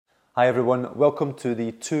Hi everyone, welcome to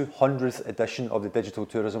the 200th edition of the Digital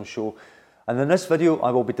Tourism Show. And in this video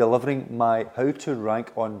I will be delivering my How to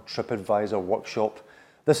Rank on TripAdvisor workshop.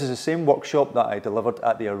 This is the same workshop that I delivered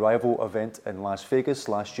at the Arrival event in Las Vegas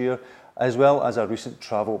last year, as well as a recent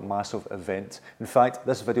Travel Massive event. In fact,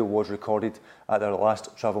 this video was recorded at our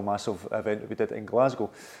last Travel Massive event that we did in Glasgow.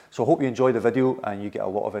 So I hope you enjoy the video and you get a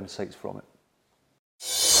lot of insights from it.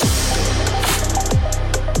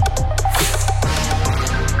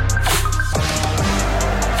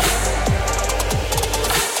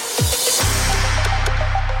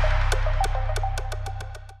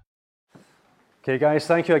 Okay guys,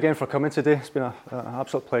 thank you again for coming today. It's been an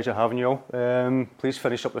absolute pleasure having you all. Please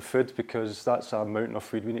finish up the food because that's a mountain of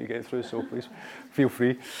food we need to get through, so please feel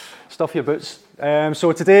free. Stuff your boots.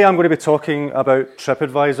 So today I'm going to be talking about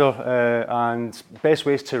TripAdvisor and best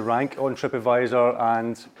ways to rank on TripAdvisor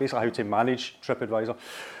and basically how to manage TripAdvisor.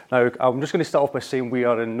 Now, I'm just going to start off by saying we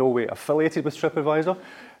are in no way affiliated with TripAdvisor.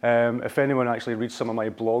 If anyone actually reads some of my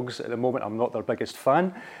blogs, at the moment I'm not their biggest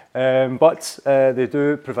fan, but they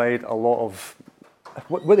do provide a lot of,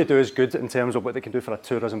 what they do is good in terms of what they can do for a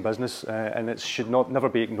tourism business, and it should never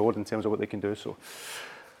be ignored in terms of what they can do. So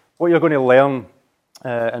what you're going to learn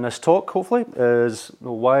in this talk, hopefully, is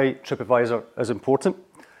why TripAdvisor is important,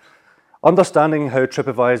 understanding how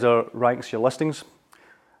TripAdvisor ranks your listings,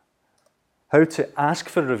 how to ask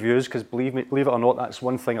for reviews, because believe it or not, that's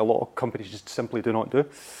one thing a lot of companies just simply do not do.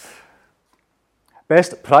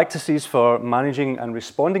 Best practices for managing and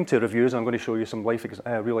responding to reviews. I'm going to show you some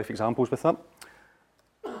real-life examples with that.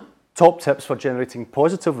 Top tips for generating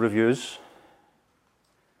positive reviews.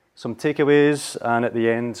 Some takeaways, and at the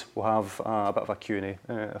end we'll have a bit of a Q&A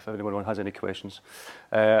if anyone has any questions.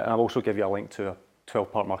 And I'll also give you a link to a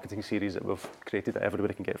 12-part marketing series that we've created that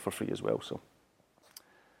everybody can get for free as well.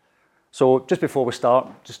 So just before we start,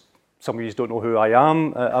 just some of you don't know who I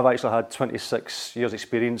am. I've actually had 26 years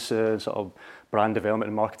experience in sort of brand development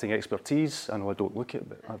and marketing expertise. I know I don't look it,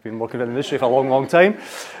 but I've been working in the industry for a long, long time.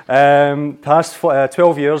 Past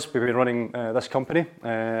 12 years we've been running this company,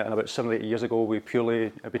 and about 7 or 8 years ago we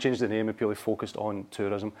changed the name and purely focused on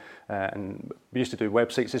tourism. And we used to do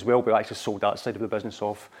websites as well, but we actually sold that side of the business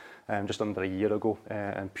off just under a year ago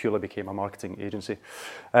and purely became a marketing agency.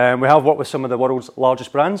 We have worked with some of the world's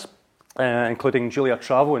largest brands, including Julia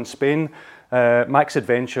Travel in Spain, Max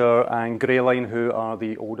Adventure and Greyline, who are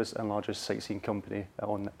the oldest and largest sightseeing company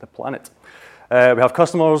on the planet. We have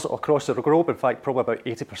customers across the globe. In fact, probably about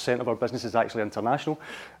 80% of our business is actually international,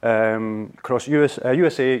 across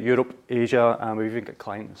USA, Europe, Asia, and we've even got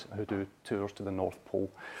clients who do tours to the North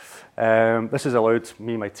Pole. This has allowed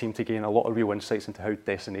me and my team to gain a lot of real insights into how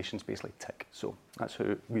destinations basically tick. So that's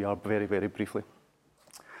who we are very, very briefly.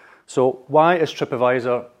 So why is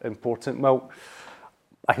TripAdvisor important? Well,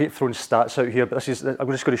 I hate throwing stats out here, but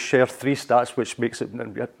I'm just going to share 3 stats which makes it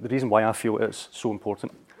the reason why I feel it's so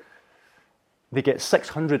important. They get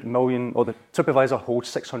 600 million, or the TripAdvisor holds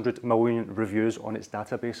 600 million reviews on its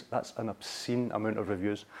database. That's an obscene amount of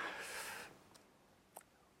reviews.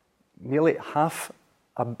 Nearly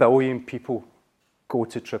 500 million people go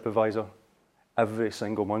to TripAdvisor every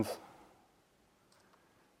single month.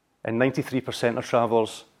 And 93% of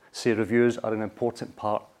travellers say reviews are an important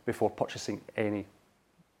part before purchasing any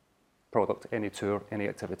product, any tour, any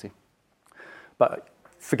activity. But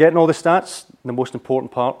forgetting all the stats, the most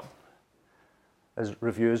important part is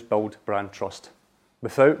reviews build brand trust.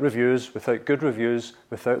 Without reviews, without good reviews,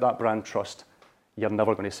 without that brand trust, you're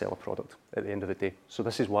never going to sell a product at the end of the day. So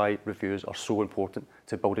this is why reviews are so important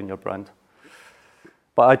to building your brand.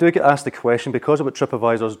 But I do get asked the question, because of what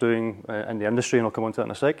TripAdvisor is doing in the industry, and I'll come on to that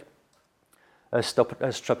in a sec, is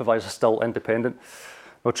TripAdvisor still independent?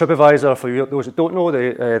 Well, TripAdvisor, for those who don't know,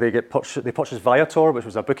 they purchased Viator, which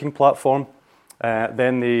was a booking platform.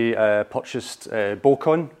 Then they purchased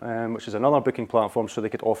Bókun, which is another booking platform, so they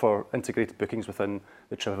could offer integrated bookings within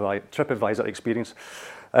the TripAdvisor experience.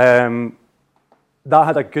 That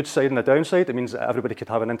had a good side and a downside. It means that everybody could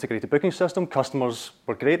have an integrated booking system. Customers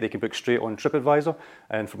were great, they could book straight on TripAdvisor,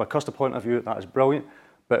 and from a customer point of view, that is brilliant,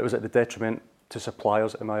 but it was at the detriment to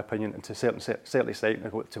suppliers, in my opinion, and to certainly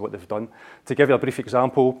to what they've done. To give you a brief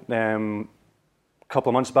example, a couple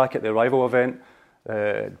of months back at the Arrival event,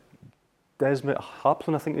 Desmond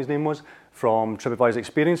Harplin, I think his name was, from TripAdvisor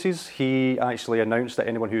Experiences, he actually announced that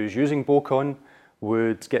anyone who is using Bókun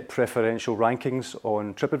would get preferential rankings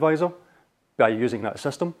on TripAdvisor by using that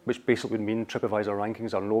system, which basically would mean TripAdvisor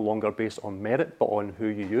rankings are no longer based on merit, but on who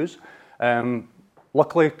you use.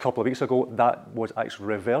 Luckily, a couple of weeks ago, that was actually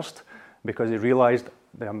reversed, because they realised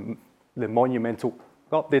the monumental,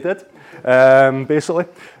 they did, basically.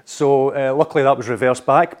 So luckily that was reversed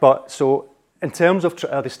back, but so in terms of,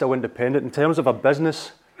 are they still independent? In terms of a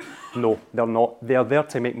business, no, they're not. They're there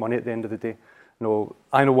to make money at the end of the day. No,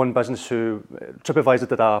 I know one business who, TripAdvisor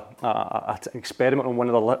did an experiment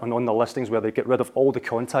on on the listings where they get rid of all the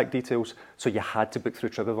contact details, so you had to book through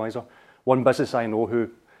TripAdvisor. One business I know who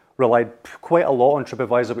relied quite a lot on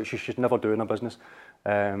TripAdvisor, which you should never do in a business.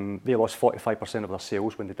 They lost 45% of their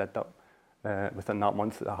sales when they did that. Within that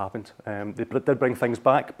month that happened. They did bring things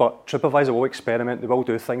back, but TripAdvisor will experiment. They will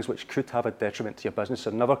do things which could have a detriment to your business, so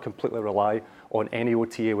never completely rely on any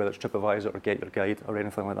OTA, whether it's TripAdvisor or Get Your Guide or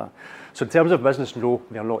anything like that. So in terms of business, no,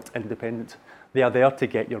 they are not independent. They are there to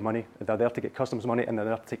get your money, they're there to get customers' money, and they're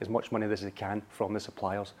there to take as much money as they can from the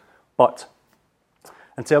suppliers. But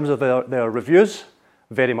in terms of their reviews,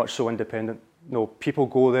 very much so independent. No, people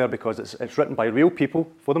go there because it's written by real people,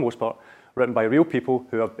 for the most part, written by real people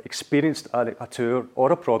who have experienced a tour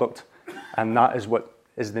or a product, and that is what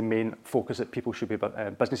is the main focus that people should be,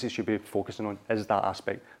 businesses should be focusing on, is that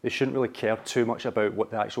aspect. They shouldn't really care too much about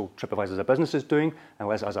what the actual TripAdvisor as a business is doing,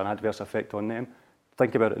 unless it has an adverse effect on them.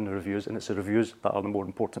 Think about it in the reviews, and it's the reviews that are the more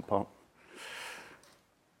important part.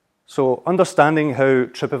 So understanding how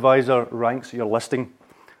TripAdvisor ranks your listing.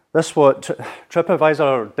 This what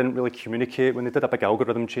TripAdvisor didn't really communicate when they did a big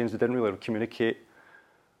algorithm change. They didn't really communicate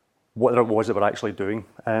what it was they were actually doing,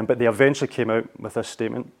 but they eventually came out with this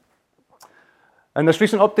statement. In this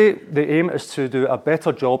recent update, the aim is to do a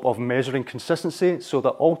better job of measuring consistency so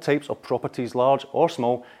that all types of properties, large or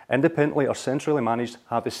small, independently or centrally managed,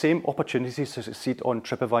 have the same opportunities to succeed on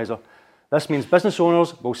TripAdvisor. This means business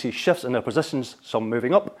owners will see shifts in their positions, some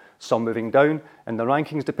moving up, some moving down, in the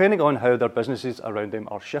rankings, depending on how their businesses around them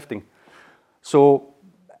are shifting. So,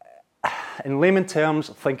 in layman terms,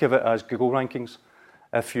 think of it as Google rankings.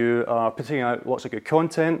 If you are putting out lots of good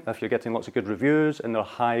content, if you're getting lots of good reviews and they're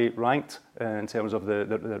high ranked in terms of the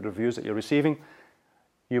reviews that you're receiving,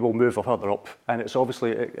 you will move further up. And it's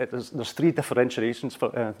obviously, there's three differentiations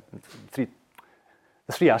for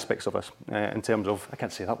three aspects of this in terms of, I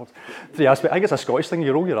can't say that word, three aspects, I think it's a Scottish thing,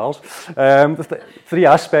 you roll your R's. Three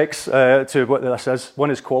aspects to what this is.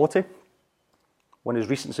 One is quality, one is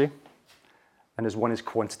recency, and one is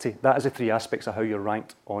quantity. That is the three aspects of how you're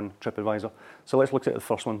ranked on TripAdvisor. So let's look at the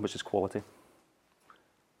first one, which is quality.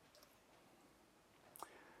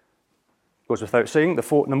 Goes without saying,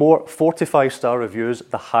 the more 4 to 5 star reviews,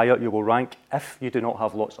 the higher you will rank if you do not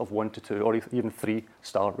have lots of 1 to 2 or even 3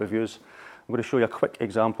 star reviews. I'm going to show you a quick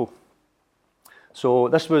example. So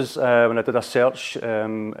this was when I did a search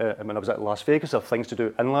when I was at Las Vegas of things to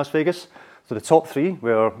do in Las Vegas. So the top 3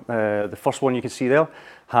 were, the first one you can see there,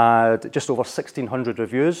 had just over 1,600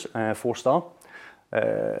 reviews, 4 star.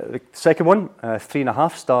 The second one,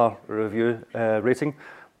 3.5 star review rating,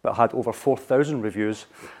 but had over 4,000 reviews.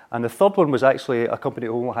 And the third one was actually a company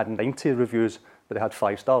who only had 90 reviews, but they had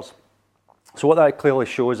 5 stars. So what that clearly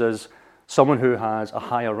shows is someone who has a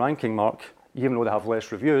higher ranking mark, even though they have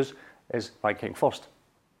less reviews, is ranking first.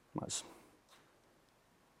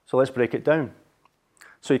 So let's break it down.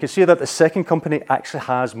 So you can see that the second company actually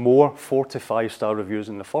has more 4 to 5 star reviews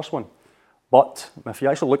than the first one. But if you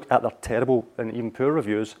actually look at their terrible and even poor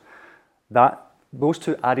reviews, those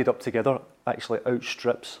two added up together actually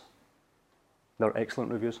outstrips their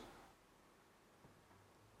excellent reviews.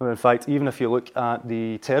 In fact, even if you look at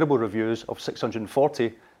the terrible reviews of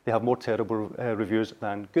 640, they have more terrible reviews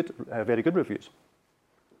than very good reviews.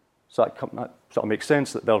 So that sort of makes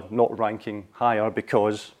sense that they're not ranking higher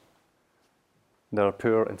because their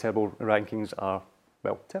poor and terrible rankings are,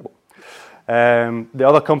 well, terrible. The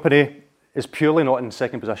other company is purely not in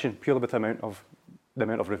second position, purely with the amount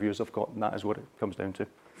of reviews they've got, and that is what it comes down to.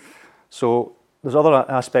 So there's other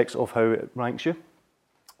aspects of how it ranks you.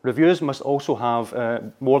 Reviews must also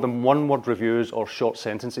have more than one word reviews or short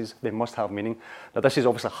sentences. They must have meaning. Now this is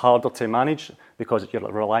obviously harder to manage because you're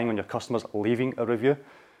relying on your customers leaving a review.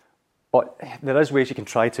 But there is ways you can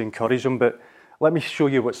try to encourage them. But let me show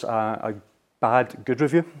you what's a bad good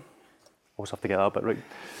review. Always have to get that bit right.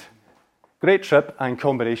 Great trip and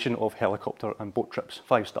combination of helicopter and boat trips,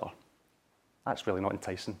 5 star. That's really not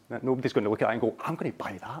enticing. Nobody's going to look at it and go, I'm going to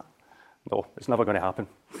buy that. No, it's never going to happen.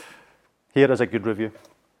 Here is a good review.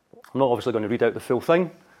 I'm not obviously going to read out the full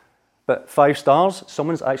thing, but 5 stars,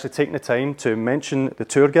 someone's actually taken the time to mention the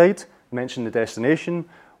tour guide, mention the destination,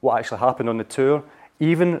 what actually happened on the tour,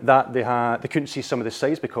 even that they couldn't see some of the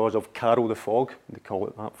sites because of Carol the Fog, they call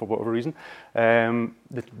it that for whatever reason.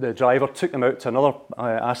 The driver took them out to another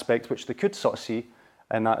aspect which they could sort of see,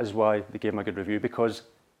 and that is why they gave them a good review, because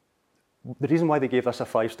the reason why they gave this a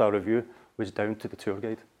 5-star review was down to the tour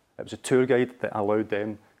guide. It was a tour guide that allowed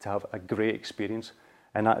them to have a great experience,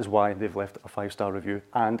 and that is why they've left a 5-star review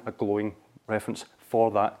and a glowing reference for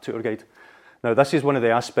that tour guide. Now, this is one of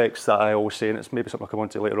the aspects that I always say, and it's maybe something I'll come on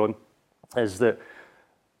to later on, is that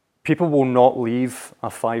people will not leave a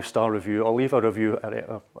 5-star review or leave a review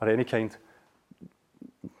at any kind.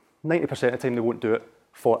 90% of the time they won't do it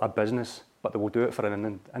for a business, but they will do it for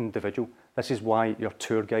an individual. This is why your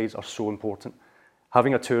tour guides are so important.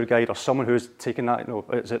 Having a tour guide or someone who's taken that,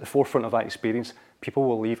 is at the forefront of that experience, people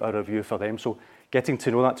will leave a review for them. So getting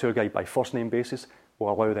to know that tour guide by first name basis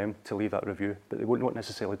will allow them to leave that review, but they won't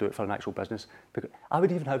necessarily do it for an actual business. Because I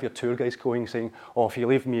would even have your tour guides going saying, oh, if you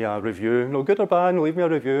leave me a review, good or bad, leave me a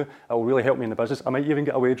review, it will really help me in the business. I might even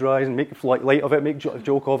get a wage rise and make light of it, make a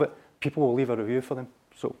joke of it. People will leave a review for them.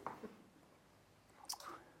 So,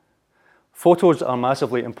 photos are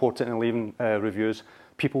massively important in leaving reviews.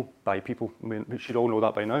 People by people, I mean, we should all know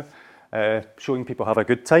that by now. Showing people have a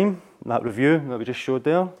good time, that review that we just showed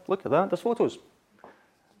there, look at that, there's photos.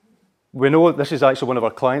 We know this is actually one of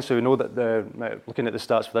our clients, so we know that looking at the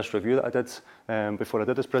stats for this review that I did before I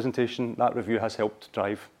did this presentation, that review has helped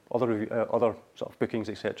drive other sort of bookings,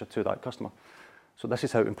 etc., to that customer. So this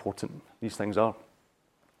is how important these things are.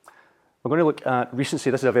 We're going to look at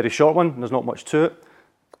recency. This is a very short one, there's not much to it.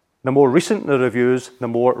 The more recent the reviews, the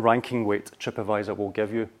more ranking weight TripAdvisor will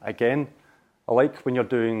give you. Again, I like when you're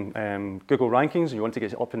doing Google rankings and you want to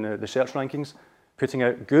get up in the search rankings, putting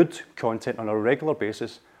out good content on a regular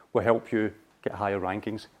basis will help you get higher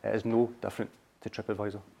rankings. It is no different to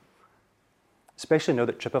TripAdvisor. Especially now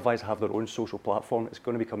that TripAdvisor have their own social platform, it's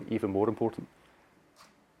going to become even more important.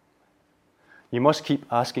 You must keep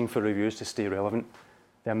asking for reviews to stay relevant.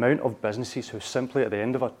 The amount of businesses who simply at the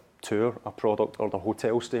end of a tour, a product, or the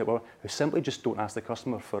hotel stay, who simply just don't ask the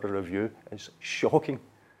customer for a review is shocking.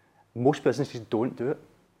 Most businesses don't do it.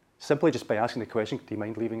 Simply just by asking the question, do you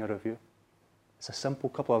mind leaving a review? It's a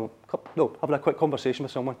simple having a quick conversation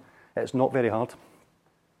with someone. It's not very hard.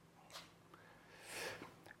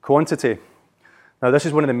 Quantity. Now this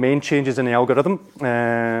is one of the main changes in the algorithm,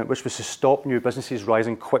 which was to stop new businesses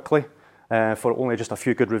rising quickly for only just a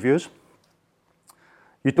few good reviews.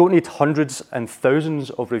 You don't need hundreds and thousands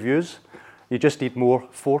of reviews. You just need more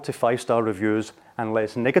 4 to 5-star reviews and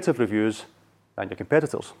less negative reviews than your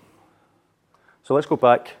competitors. So let's go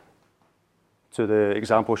back to the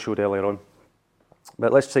example I showed earlier on.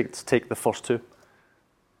 But let's take the first two.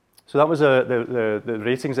 So that was the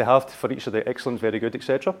ratings they have for each of the excellent, very good,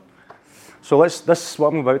 etc. So what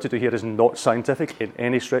I'm about to do here is not scientific in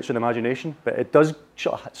any stretch of the imagination, but it does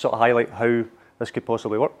sort of highlight how this could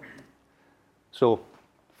possibly work. So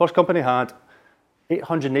first company had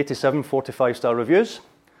 887 4 to 5-star reviews,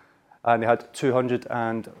 and they had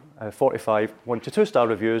 245 1 to 2-star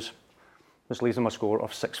reviews, which leaves them a score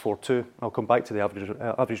of 642. I'll come back to the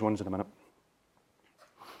average ones in a minute.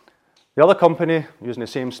 The other company, using the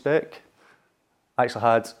same spec, actually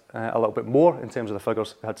had a little bit more in terms of the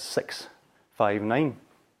figures. They had 659.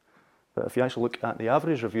 But if you actually look at the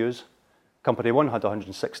average reviews, company 1 had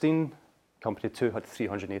 116, company 2 had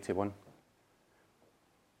 381.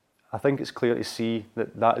 I think it's clear to see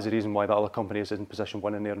that that is the reason why that other company is in position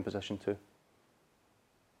 1 and they're in position 2.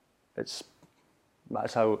 That's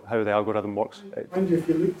how the algorithm works. I wonder if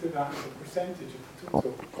you looked at that as a percentage of the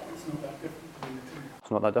total, it's not that different between the two.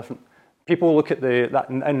 It's not that different. People look at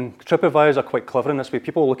and TripAdvisor are quite clever in this way.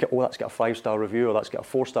 People look at, oh, that's got a 5-star review, or that's got a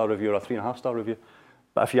 4-star review, or a 3.5-star review.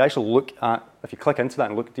 But if you actually if you click into that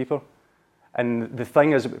and look deeper, and the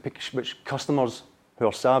thing is, which customers who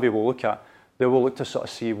are savvy will look at, they will look to sort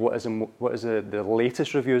of see what is the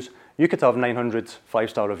latest reviews. You could have 900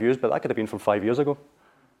 5-star reviews, but that could have been from 5 years ago.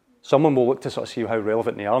 Someone will look to sort of see how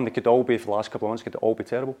relevant they are, and they could all be, for the last couple of months, could all be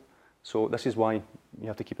terrible. So this is why you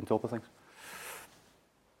have to keep on top of things.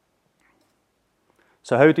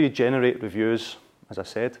 So how do you generate reviews? As I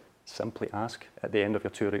said, simply ask at the end of your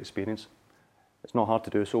tour experience. It's not hard to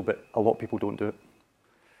do so, but a lot of people don't do it.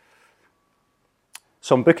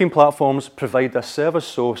 Some booking platforms provide this service.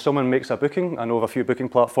 So if someone makes a booking, I know of a few booking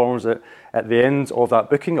platforms that at the end of that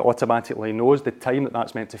booking, it automatically knows the time that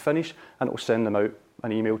that's meant to finish, and it will send them out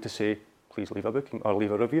an email to say, please leave a booking or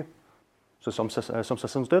leave a review. So some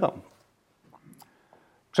systems do that.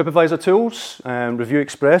 TripAdvisor tools, Review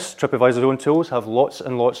Express, TripAdvisor's own tools, have lots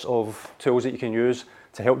and lots of tools that you can use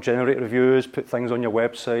to help generate reviews, put things on your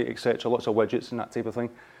website, etc. Lots of widgets and that type of thing.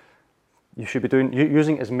 You should be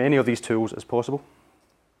using as many of these tools as possible.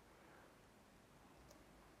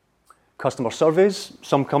 Customer surveys.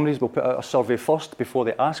 Some companies will put out a survey first before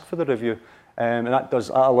they ask for the review. And that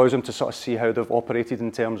allows them to sort of see how they've operated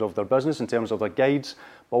in terms of their business, in terms of their guides,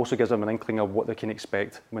 but also gives them an inkling of what they can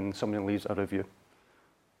expect when somebody leaves a review.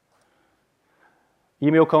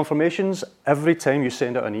 Email confirmations. Every time you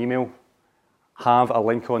send out an email, have a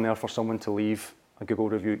link on there for someone to leave a Google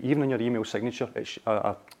review, even in your email signature, it's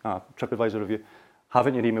a TripAdvisor review, have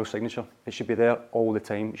it in your email signature. It should be there all the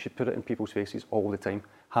time. You should put it in people's faces all the time.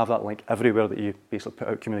 Have that link everywhere that you basically put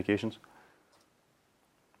out communications.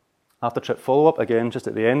 After trip follow-up, again, just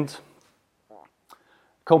at the end.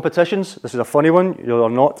 Competitions, this is a funny one. You're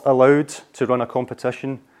not allowed to run a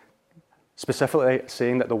competition specifically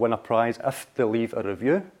saying that they'll win a prize if they leave a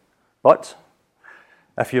review. But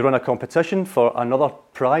if you run a competition for another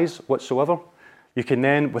prize whatsoever, you can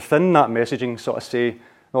then, within that messaging, sort of say,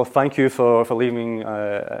 "No, thank you for leaving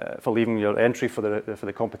your entry for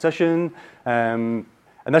the competition." And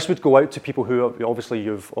this would go out to people who obviously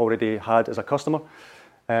you've already had as a customer.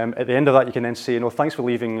 At the end of that, you can then say, "No, thanks for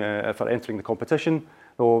leaving for entering the competition.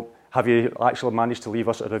 No, have you actually managed to leave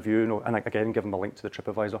us a review?" No, and again, give them a link to the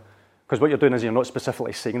TripAdvisor. Because what you're doing is you're not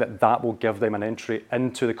specifically saying that will give them an entry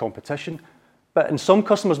into the competition. But in some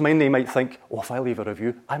customers' mind, they might think, "Oh, if I leave a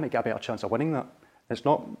review, I might get a better chance of winning that." It's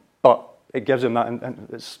not, but it gives them that, and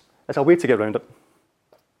it's a way to get around it.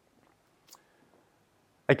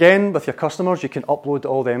 Again, with your customers, you can upload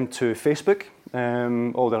all them to Facebook,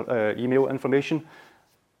 all their email information.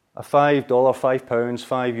 A $5, £5,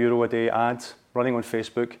 €5 a day ad running on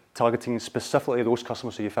Facebook, targeting specifically those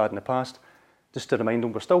customers who you've had in the past, just to remind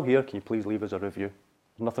them, we're still here, can you please leave us a review?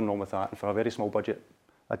 There's nothing wrong with that, and for a very small budget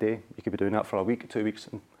a day, you could be doing that for a week, 2 weeks,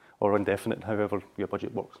 or indefinite, however your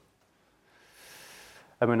budget works.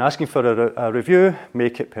 And when asking for a review,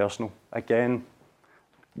 make it personal. Again,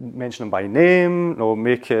 mention them by name,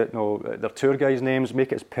 make it their tour guides' names,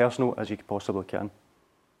 make it as personal as you possibly can.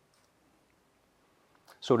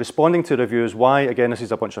 So responding to reviews, why? Again, this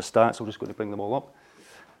is a bunch of stats, I'm just going to bring them all up.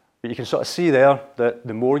 But you can sort of see there that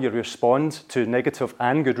the more you respond to negative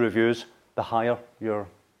and good reviews, the higher your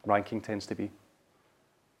ranking tends to be.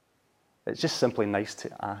 It's just simply nice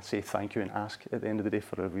to say thank you and ask at the end of the day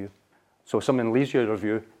for a review. So if someone leaves you a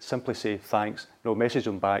review, simply say thanks, message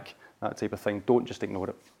them back, that type of thing. Don't just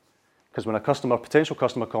ignore it. Because when a potential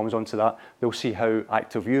customer comes onto that, they'll see how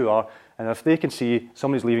active you are. And if they can see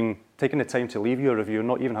somebody's taking the time to leave you a review,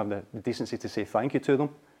 not even have the decency to say thank you to them,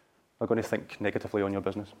 they're going to think negatively on your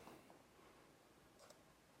business.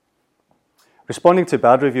 Responding to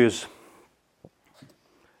bad reviews,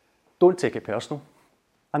 don't take it personal.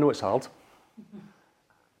 I know it's hard.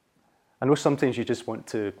 I know sometimes you just want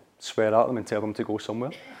to swear at them and tell them to go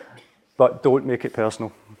somewhere, but don't make it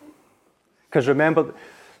personal. Because remember,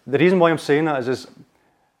 the reason why I'm saying that is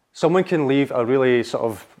someone can leave a really sort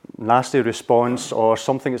of nasty response or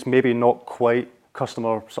something that's maybe not quite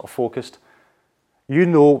customer sort of focused. You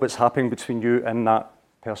know what's happening between you and that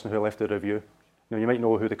person who left the review. You might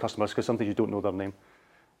know who the customer is because sometimes you don't know their name.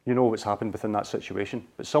 You know what's happened within that situation.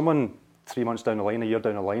 But someone 3 months down the line, a year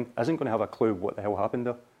down the line, isn't going to have a clue what the hell happened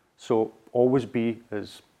there. So always be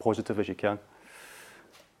as positive as you can.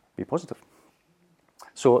 Be positive.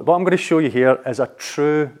 So what I'm going to show you here is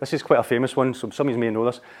this is quite a famous one, so some of you may know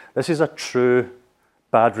this. This is a true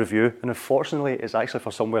bad review, and unfortunately it's actually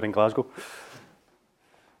for somewhere in Glasgow.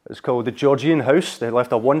 It's called the Georgian House. They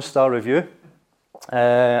left a 1-star review.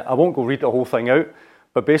 I won't go read the whole thing out,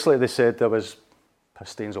 but basically they said there was piss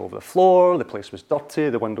stains all over the floor, the place was dirty,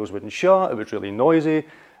 the windows wouldn't shut, it was really noisy.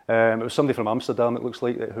 It was somebody from Amsterdam, it looks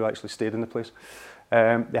like, who actually stayed in the place.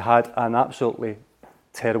 They had an absolutely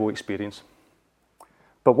terrible experience.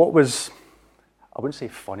 But what was, I wouldn't say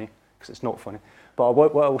funny, because it's not funny, but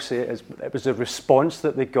what I will say is it was the response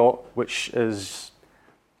that they got, which is,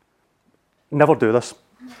 never do this.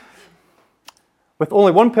 With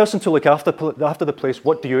only one person to look after the place,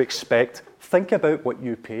 what do you expect? Think about what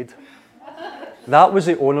you paid. That was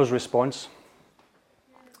the owner's response.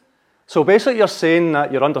 So basically you're saying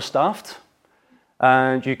that you're understaffed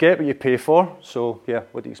and you get what you pay for, so yeah,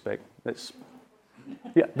 what do you expect?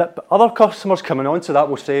 Other customers coming on to that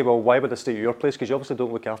will say, well, why would I stay at your place? Because you obviously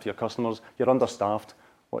don't look after your customers, you're understaffed,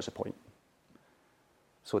 what's the point?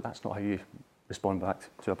 So that's not how you respond back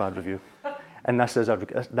to a bad review. And that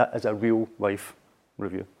is a real life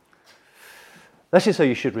review. This is how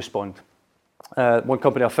you should respond. One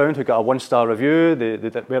company I found who got a 1-star review,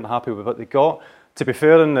 they weren't happy with what they got. To be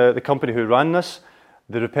fair, in the company who ran this,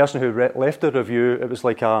 the person who left the review, it was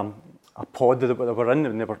like a pod that they were in,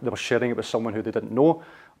 and they were sharing it with someone who they didn't know.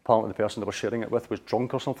 Apparently the person they were sharing it with was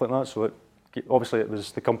drunk or something like that, so obviously it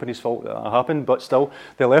was the company's fault that happened, but still,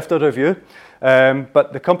 they left a review.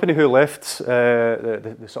 But the company who left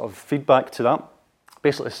the sort of feedback to that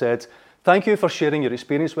basically said, "Thank you for sharing your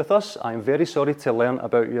experience with us. I am very sorry to learn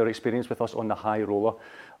about your experience with us on the high roller.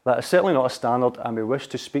 That is certainly not a standard, and we wish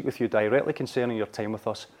to speak with you directly concerning your time with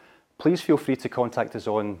us. Please feel free to contact us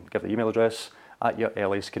give the email address, at your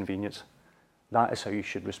earliest convenience." that is how you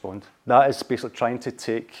should respond. That is basically trying to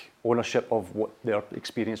take ownership of what their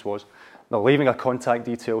experience was. Now, leaving a contact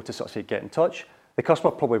detail to sort of say get in touch, the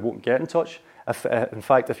customer probably won't get in touch. In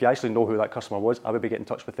fact, if you actually know who that customer was, I would be getting in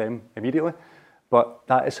touch with them immediately. But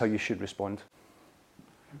that is how you should respond.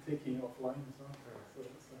 And taking it offline as well. So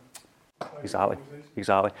it's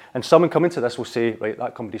Exactly. And someone coming to this will say, right,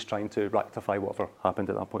 that company's trying to rectify whatever happened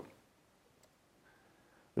at that point.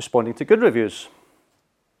 Responding to good reviews.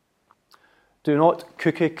 Do not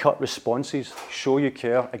cookie cut responses. Show you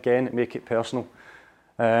care. Again, make it personal.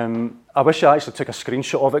 I wish I actually took a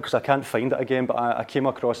screenshot of it because I can't find it again, but I came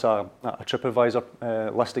across a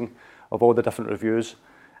TripAdvisor listing of all the different reviews,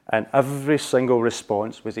 and every single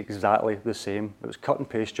response was exactly the same. It was cut and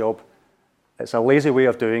paste job. It's a lazy way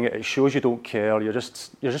of doing it. It shows you don't care. You're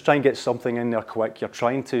just trying to get something in there quick. You're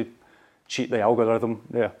trying to cheat the algorithm.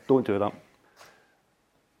 Yeah, don't do that.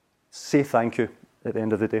 Say thank you at the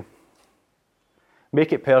end of the day.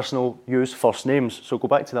 Make it personal, use first names. So go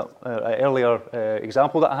back to that earlier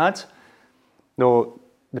example that I had. Now,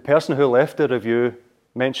 the person who left the review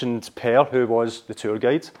mentioned Per, who was the tour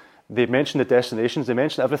guide. They mentioned the destinations. They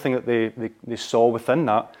mentioned everything that they saw within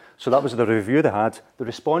that. So that was the review they had. The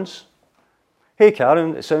response, hey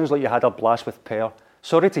Karen, it sounds like you had a blast with Per.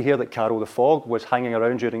 Sorry to hear that Carol the Fog was hanging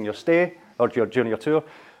around during your stay, or during your tour,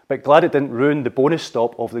 but glad it didn't ruin the bonus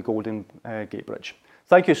stop of the Golden Gate Bridge.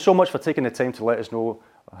 Thank you so much for taking the time to let us know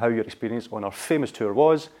how your experience on our famous tour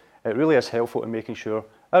was. It really is helpful in making sure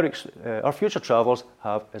our future travellers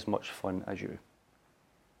have as much fun as you.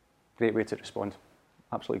 Great way to respond.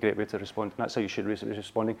 Absolutely great way to respond. And that's how you should be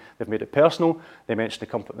responding. They've made it personal. They mentioned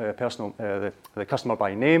the customer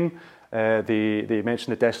by name. They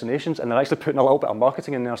mentioned the destinations, and they're actually putting a little bit of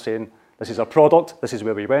marketing in there saying, this is our product, this is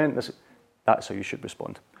where we went. That's how you should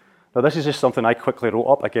respond. Now, this is just something I quickly wrote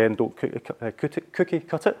up. Again, don't cookie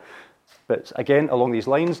cut it. But again, along these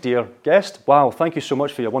lines, dear guest, wow, thank you so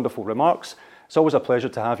much for your wonderful remarks. It's always a pleasure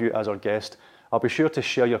to have you as our guest. I'll be sure to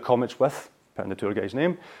share your comments with, put in the tour guide's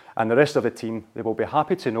name, and the rest of the team. They will be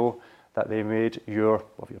happy to know that they made your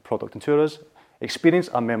product and tours experience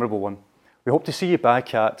a memorable one. We hope to see you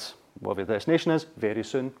back at whatever the destination is very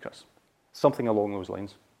soon, Chris. Something along those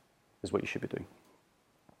lines is what you should be doing.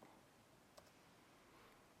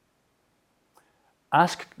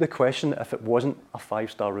 Ask the question if it wasn't a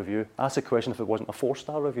 5-star review. Ask the question if it wasn't a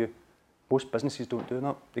 4-star review. Most businesses don't do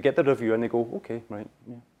that. They get the review and they go, okay, right,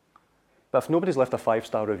 yeah. But if nobody's left a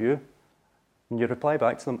 5-star review, when you reply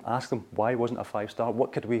back to them, ask them, why wasn't a 5-star?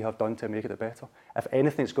 What could we have done to make it better? If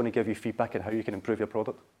anything, it's going to give you feedback on how you can improve your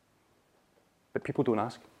product. But people don't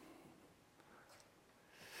ask.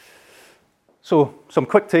 So, some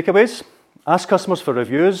quick takeaways. Ask customers for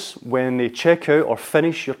reviews when they check out or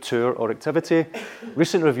finish your tour or activity.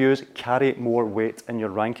 Recent reviews carry more weight in your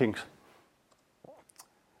rankings.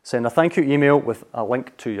 Send a thank you email with a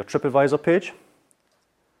link to your TripAdvisor page.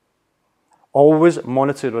 Always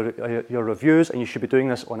monitor your reviews, and you should be doing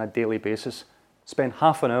this on a daily basis. Spend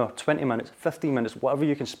half an hour, 20 minutes, 15 minutes, whatever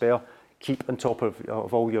you can spare. Keep on top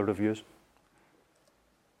of all your reviews.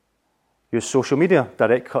 Use social media.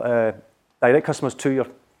 Direct customers to your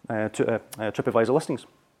TripAdvisor listings.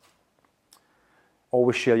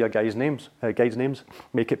 Always share your guides' names.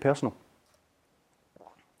 Make it personal.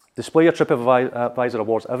 Display your TripAdvisor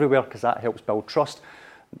awards everywhere because that helps build trust.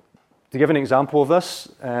 To give an example of this,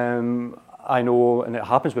 I know, and it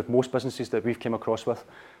happens with most businesses that we've come across with,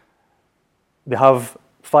 they have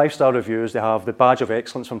 5-star reviews, they have the badge of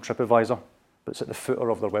excellence from TripAdvisor, but it's at the footer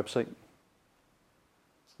of their website.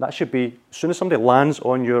 That should be, as soon as somebody lands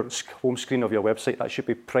on your home screen of your website, that should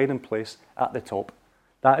be pride and place at the top.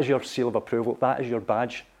 That is your seal of approval. That is your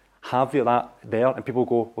badge. Have that there, and people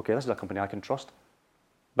go, okay, this is a company I can trust.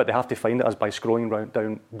 But they have to find it as by scrolling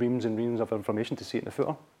down reams and reams of information to see it in the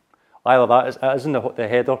footer. Either that is in the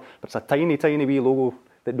header, but it's a tiny, tiny wee logo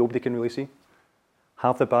that nobody can really see.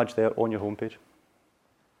 Have the badge there on your homepage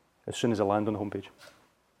as soon as they land on the homepage.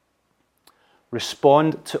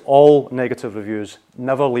 Respond to all negative reviews.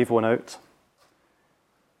 Never leave one out.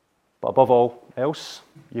 But above all else,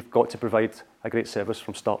 you've got to provide a great service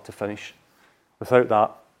from start to finish. Without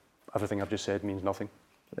that, everything I've just said means nothing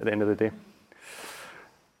at the end of the day.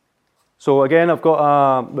 So again, we've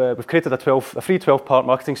created a free 12-part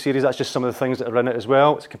marketing series. That's just some of the things that are in it as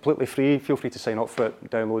well. It's completely free. Feel free to sign up for it,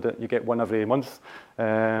 download it. You get one every month.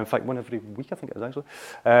 In fact, one every week, I think it is actually.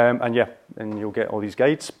 And you'll get all these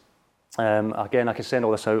guides. Again, I can send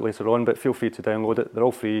all this out later on, but feel free to download it. They're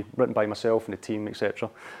all free, written by myself and the team, etc.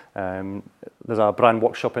 There's a brand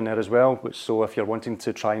workshop in there as well, so if you're wanting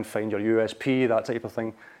to try and find your USP, that type of thing,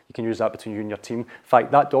 you can use that between you and your team. In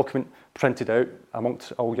fact, that document printed out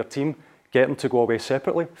amongst all your team get them to go away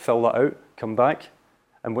separately, fill that out, come back,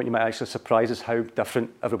 and what you might actually surprise is how different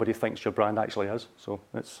everybody thinks your brand actually is. So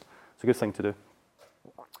it's a good thing to do.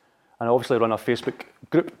 And I obviously run a Facebook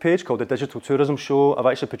group page called the Digital Tourism Show. I've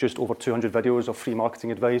actually produced over 200 videos of free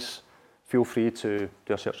marketing advice. Feel free to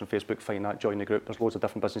do a search on Facebook, find that, join the group. There's loads of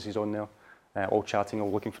different businesses on there, all chatting,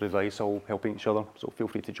 all looking for advice, all helping each other. So feel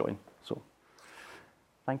free to join. So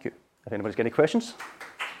thank you. If anybody's got any questions,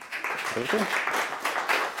 there we go.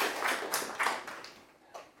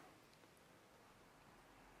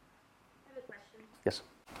 Yes.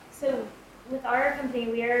 So with our company,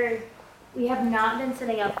 we have not been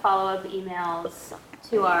sending out follow-up emails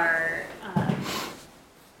to our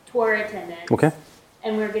tour attendants. Okay.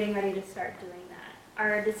 And we're getting ready to start doing that.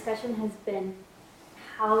 Our discussion has been,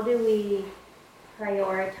 how do we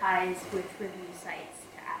prioritize which review sites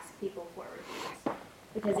to ask people for reviews?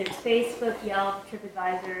 Because there's Facebook, Yelp,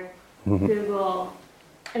 TripAdvisor, Google,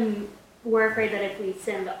 and we're afraid that if we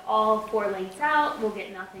send all 4 links out, we'll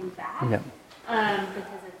get nothing back. Yeah.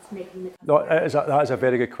 Because it's making the... No, that is a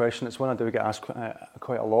very good question. It's one I do get asked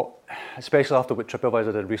quite a lot, especially after what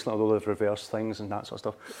TripAdvisor did recently, although they've reversed things and that sort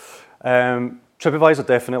of stuff. TripAdvisor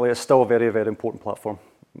definitely is still a very, very important platform.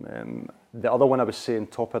 The other one I would say on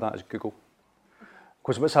top of that is Google.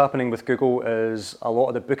 Because what's happening with Google is a lot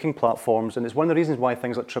of the booking platforms, and it's one of the reasons why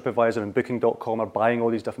things like TripAdvisor and Booking.com are buying all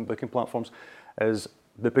these different booking platforms, is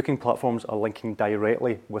the booking platforms are linking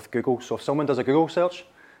directly with Google. So if someone does a Google search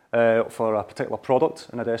for a particular product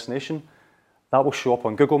in a destination, that will show up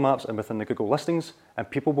on Google Maps and within the Google listings, and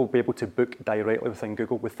people will be able to book directly within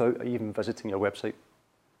Google without even visiting your website.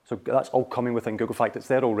 So that's all coming within Google. In fact, it's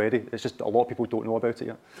there already. It's just a lot of people don't know about it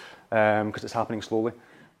yet because it's happening slowly.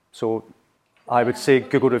 So I would say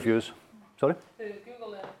Google reviews. Sorry?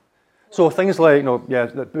 So things like,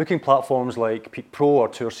 the booking platforms like Peak Pro or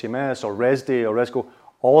Tour CMS or Resday or Resgo,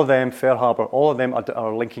 all of them, Fair Harbor, all of them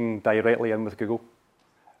are linking directly in with Google.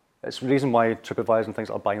 It's the reason why TripAdvisor and things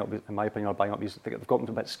like buying up, in my opinion, are buying up these. They've gotten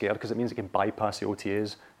a bit scared because it means they can bypass the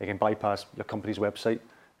OTAs, they can bypass your company's website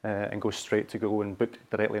and go straight to Google and book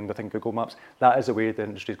directly in within Google Maps. That is the way the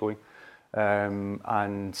industry is going.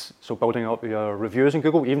 And so building up your reviews in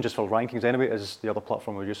Google, even just for rankings anyway, is the other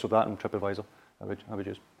platform we use. So that and TripAdvisor I would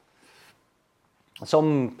use.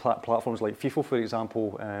 Some platforms like FIFO, for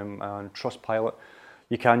example, and Trustpilot,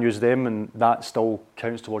 you can use them, and that still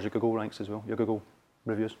counts towards your Google ranks as well, your Google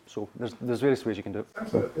reviews. So there's various ways you can do it.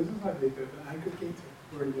 Actually, isn't that an aggregator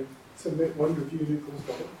where you submit one review and it goes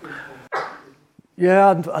to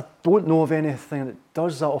Yeah, I don't know of anything that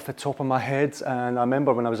does that off the top of my head. And I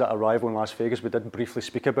remember when I was at Arrival in Las Vegas, we did briefly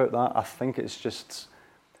speak about that. I think it's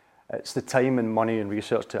the time and money and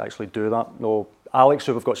research to actually do that. No, Alex,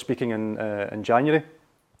 who we've got speaking in January,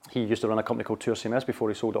 he used to run a company called Tour CMS before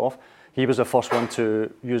he sold it off. He was the first one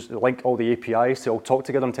to link all the APIs to all talk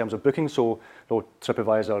together in terms of booking. So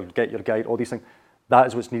TripAdvisor, Get Your Guide, all these things. That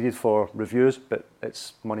is what's needed for reviews, but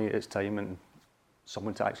it's money, it's time, and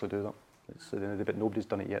someone to actually do that. But nobody's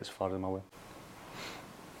done it yet as far as I'm aware.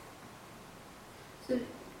 So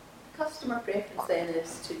customer preference then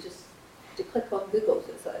is to click on Google,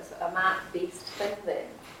 so it's a map-based thing then?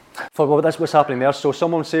 That's what's happening there. So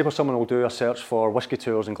someone will do a search for whiskey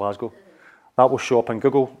tours in Glasgow. That will show up in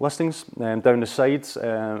Google listings down the sides.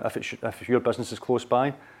 If your business is close by,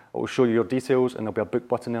 it will show you your details, and there'll be a book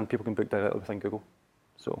button there, and people can book directly within Google.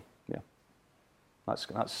 So yeah,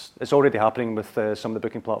 it's already happening with some of the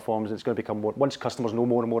booking platforms. It's going to become more, once customers know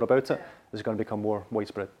more and more about it, it's going to become more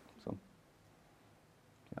widespread. So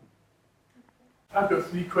I've got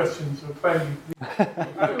 3 questions. So try and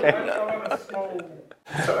okay. I run a small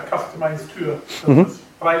sort of customised tour. So it's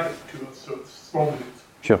private tours, so it's small groups.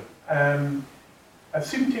 Sure. I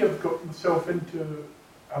seem to have got myself into.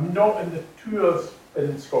 I'm not in the tours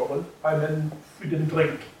in Scotland. I'm in food and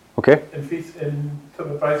drink. Okay. In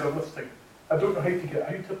TripAdvisor listing. I don't know how to get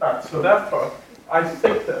out of that. So therefore, I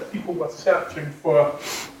think that if people were searching for.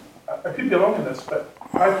 I could be wrong in this, but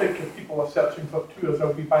I think if people are searching for tours,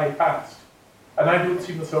 they'll be bypassed. And I don't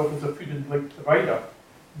see myself as a food and drink provider.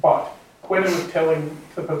 But when I was telling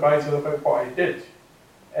TripAdvisor about what I did,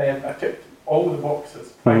 I ticked all the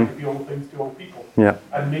boxes, trying to be all things to all people. Yeah.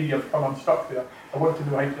 And maybe I've come unstuck there. I want to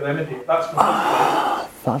know how to remedy it. That's my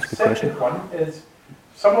first one. That's a good question. Second one is,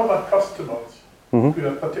 some of our customers who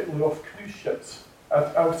are particularly off cruise ships,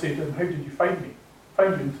 I'll say to them, how did you find me?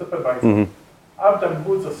 Find you in TripAdvisor. I've done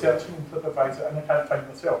loads of searching in TripAdvisor and I can't find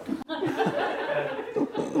myself.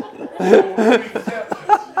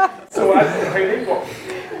 So I don't know how they got me.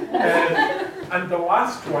 And the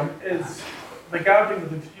last one is regarding the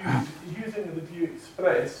reviews. Using the Review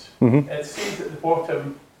Express, it says at the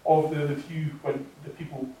bottom of the review when the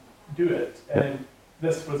people do it, and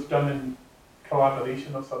this was done in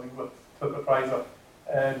collaboration or something with TripAdvisor.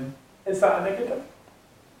 Is that a negative?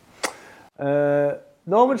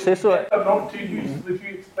 No, I wouldn't say so. Better not to use the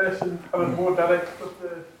review expression, having more direct with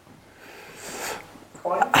the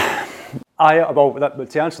client?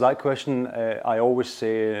 To answer that question, I always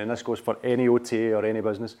say, and this goes for any OTA or any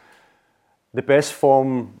business, the best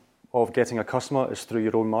form of getting a customer is through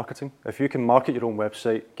your own marketing. If you can market your own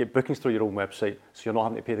website, get bookings through your own website, so you're not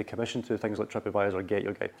having to pay the commission to things like TripAdvisor or Get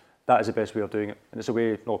Your Guide, that is the best way of doing it. And it's a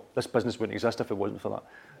way, this business wouldn't exist if it wasn't for that.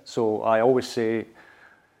 So I always say,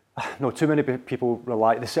 too many people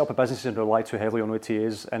they set up a business and rely too heavily on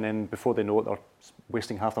OTAs, and then before they know it, they're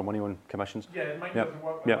wasting half their money on commissions. Yeah, mine doesn't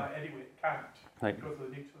work like that anyway, it can't, because of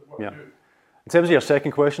the nature of what we do. In terms of your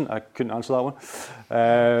second question, I couldn't answer that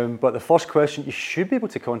one. But the first question, you should be able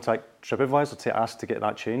to contact TripAdvisor to ask to get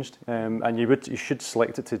that changed. And you should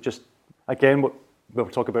select it to just, again, what we'll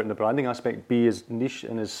talk about in the branding aspect, be as niche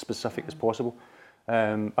and as specific as possible.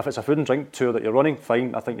 If it's a food and drink tour that you're running,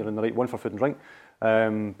 fine, I think you're in the right one for food and drink.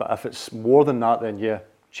 But if it's more than that, then yeah,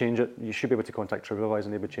 change it. You should be able to contact TripAdvisor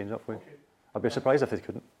and they would change that for you. Okay. I'd be surprised if they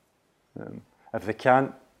couldn't. If they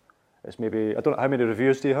can't, it's maybe, I don't know, how many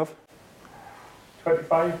reviews do you have?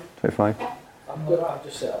 25. 25. I've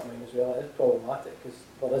just set up mine as well. It's problematic because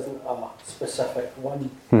there isn't a specific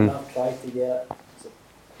one. I've tried to get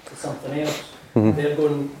to something else. They're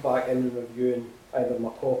going back in and reviewing either my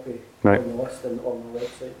copy on the listing or my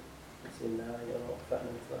website and saying, nah, you're not fitting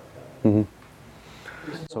into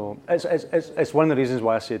that. So it's one of the reasons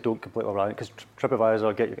why I say don't completely rely on it, because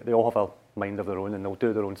TripAdvisor, they all have a mind of their own and they'll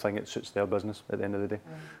do their own thing. It suits their business at the end of the day.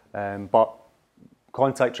 But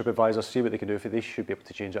contact TripAdvisor, see what they can do for you. They should be able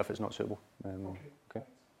to change it if it's not suitable. Okay.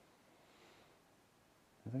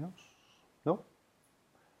 Anything else? No?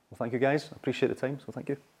 Well, thank you guys. I appreciate the time, so thank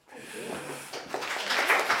you.